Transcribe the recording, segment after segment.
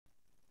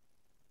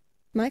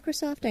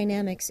Microsoft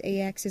Dynamics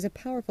AX is a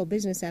powerful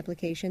business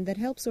application that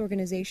helps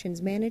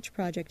organizations manage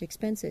project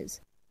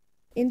expenses.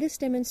 In this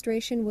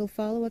demonstration, we'll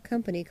follow a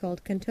company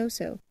called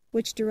Contoso,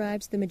 which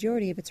derives the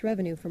majority of its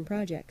revenue from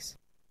projects.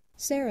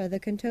 Sarah, the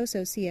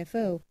Contoso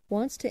CFO,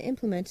 wants to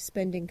implement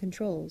spending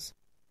controls.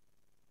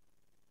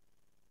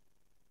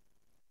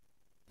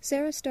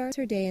 Sarah starts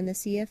her day in the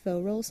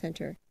CFO Role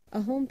Center, a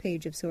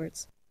homepage of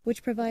sorts,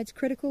 which provides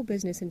critical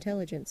business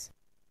intelligence.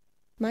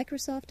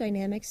 Microsoft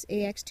Dynamics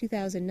AX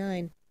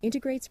 2009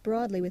 integrates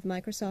broadly with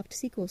Microsoft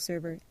SQL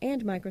Server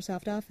and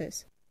Microsoft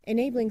Office,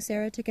 enabling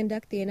Sarah to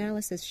conduct the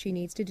analysis she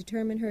needs to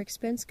determine her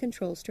expense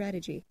control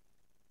strategy.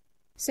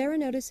 Sarah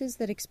notices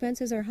that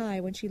expenses are high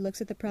when she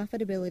looks at the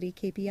profitability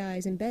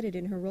KPIs embedded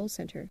in her Role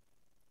Center.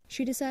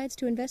 She decides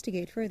to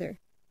investigate further.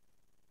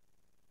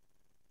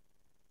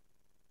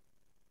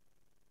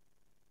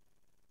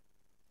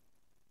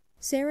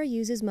 Sarah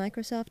uses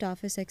Microsoft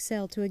Office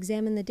Excel to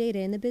examine the data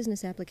in the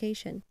business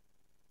application.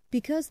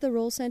 Because the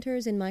role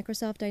centers in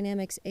Microsoft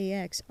Dynamics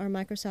AX are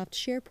Microsoft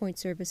SharePoint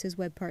Services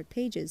web part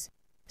pages,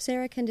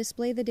 Sarah can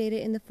display the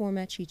data in the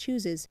format she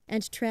chooses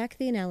and track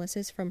the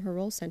analysis from her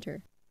role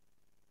center.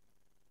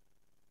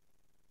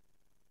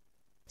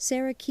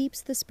 Sarah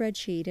keeps the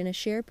spreadsheet in a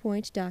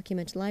SharePoint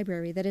document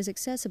library that is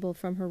accessible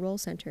from her role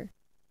center.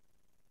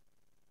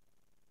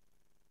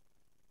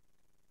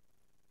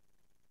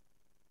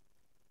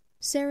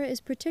 Sarah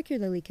is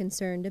particularly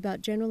concerned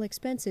about general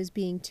expenses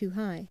being too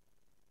high.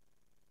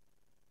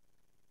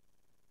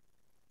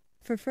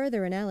 For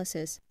further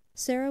analysis,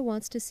 Sarah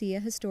wants to see a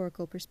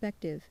historical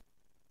perspective.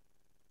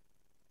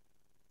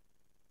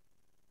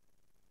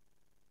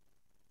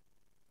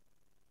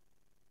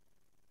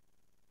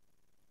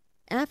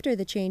 After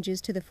the changes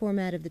to the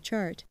format of the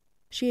chart,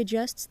 she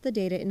adjusts the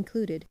data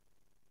included.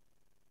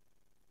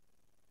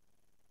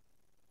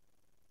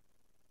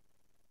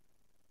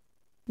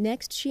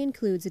 Next, she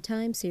includes a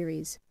time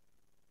series.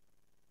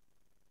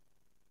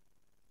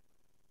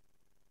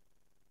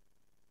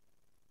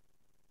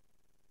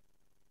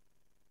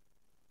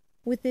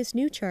 With this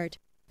new chart,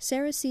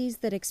 Sarah sees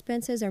that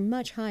expenses are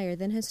much higher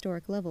than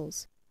historic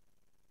levels.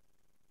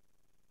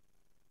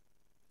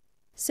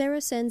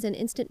 Sarah sends an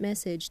instant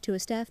message to a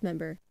staff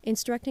member,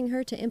 instructing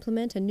her to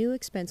implement a new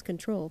expense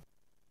control.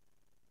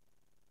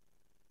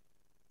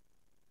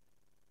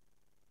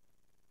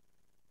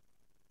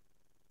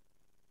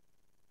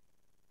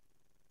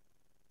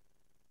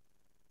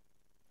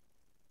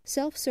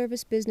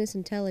 Self-service business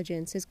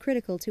intelligence is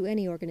critical to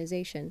any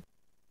organization.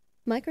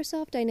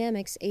 Microsoft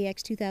Dynamics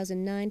AX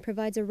 2009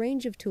 provides a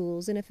range of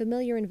tools in a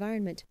familiar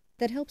environment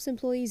that helps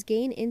employees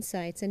gain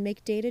insights and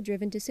make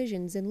data-driven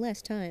decisions in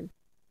less time.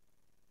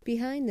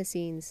 Behind the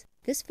scenes,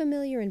 this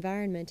familiar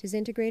environment is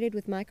integrated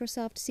with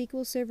Microsoft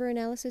SQL Server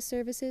analysis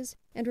services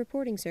and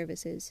reporting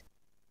services.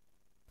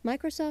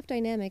 Microsoft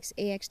Dynamics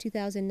AX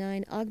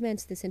 2009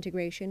 augments this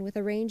integration with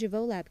a range of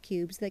OLAP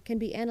cubes that can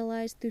be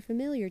analyzed through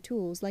familiar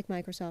tools like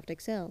Microsoft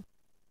Excel.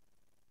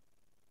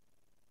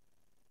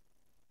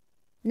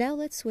 Now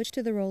let's switch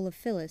to the role of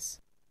Phyllis,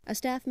 a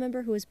staff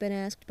member who has been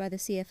asked by the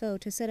CFO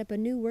to set up a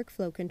new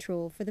workflow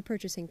control for the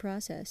purchasing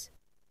process.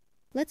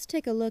 Let's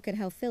take a look at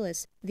how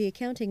Phyllis, the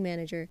accounting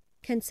manager,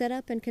 can set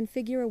up and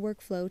configure a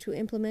workflow to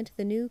implement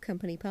the new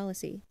company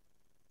policy.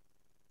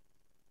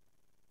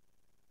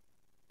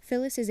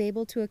 Phyllis is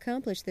able to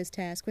accomplish this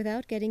task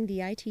without getting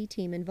the IT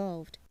team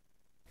involved.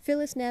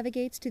 Phyllis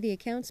navigates to the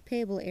accounts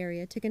payable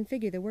area to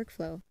configure the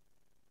workflow.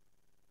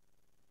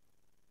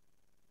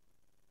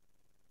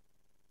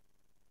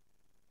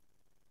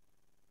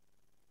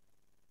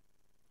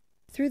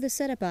 Through the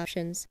setup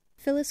options,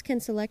 Phyllis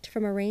can select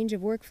from a range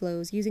of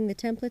workflows using the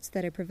templates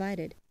that are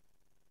provided.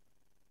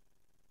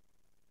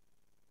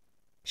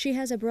 She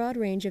has a broad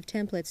range of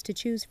templates to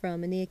choose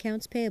from in the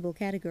accounts payable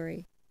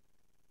category.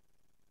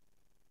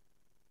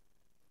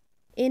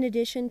 In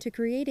addition to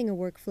creating a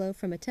workflow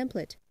from a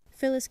template,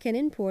 Phyllis can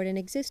import an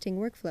existing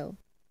workflow.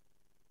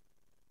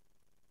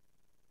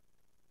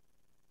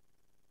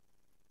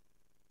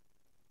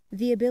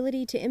 The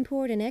ability to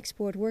import and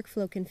export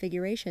workflow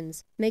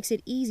configurations makes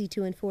it easy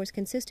to enforce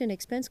consistent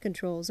expense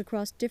controls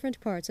across different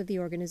parts of the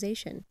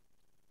organization.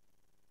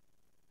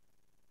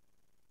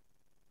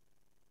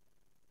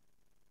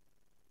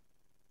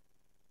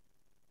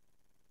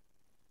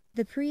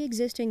 The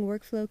pre-existing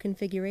workflow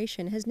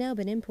configuration has now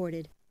been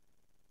imported.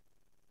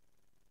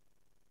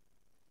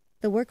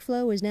 The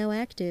workflow is now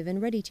active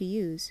and ready to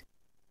use.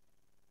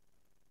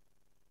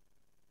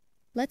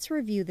 Let's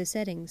review the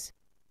settings.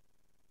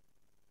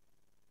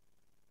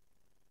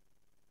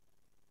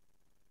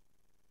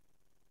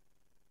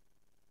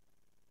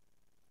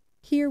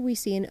 Here we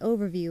see an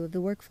overview of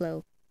the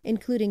workflow,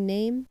 including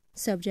name,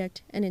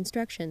 subject, and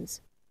instructions.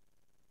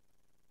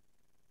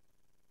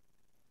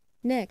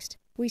 Next,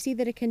 we see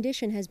that a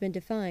condition has been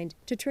defined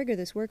to trigger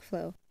this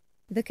workflow.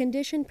 The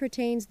condition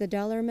pertains the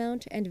dollar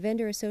amount and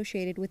vendor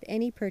associated with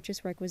any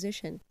purchase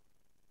requisition.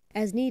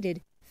 As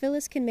needed,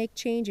 Phyllis can make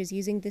changes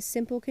using this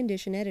simple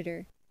condition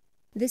editor.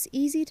 This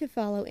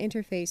easy-to-follow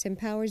interface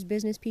empowers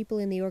business people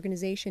in the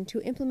organization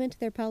to implement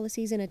their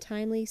policies in a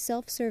timely,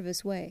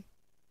 self-service way.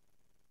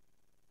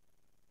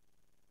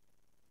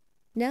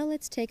 Now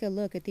let's take a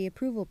look at the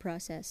approval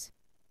process.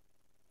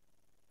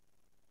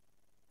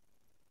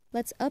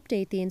 Let's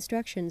update the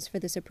instructions for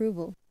this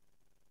approval.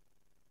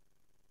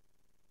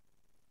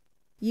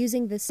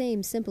 Using the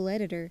same simple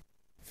editor,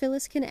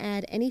 Phyllis can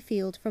add any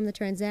field from the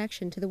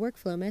transaction to the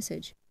workflow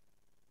message.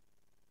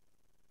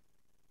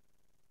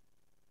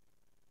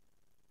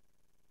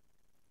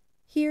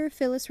 Here,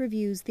 Phyllis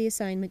reviews the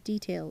assignment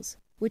details,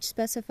 which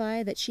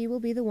specify that she will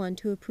be the one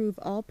to approve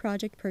all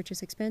project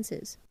purchase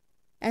expenses.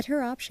 At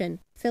her option,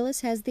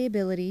 Phyllis has the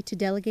ability to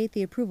delegate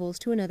the approvals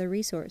to another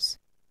resource.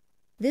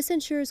 This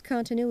ensures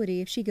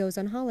continuity if she goes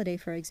on holiday,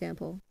 for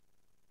example.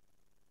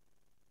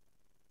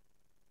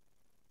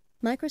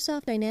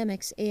 Microsoft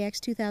Dynamics AX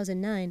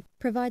 2009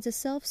 provides a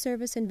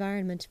self-service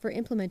environment for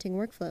implementing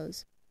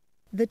workflows.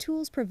 The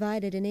tools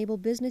provided enable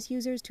business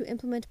users to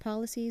implement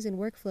policies and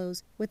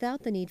workflows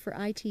without the need for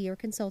IT or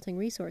consulting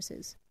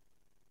resources.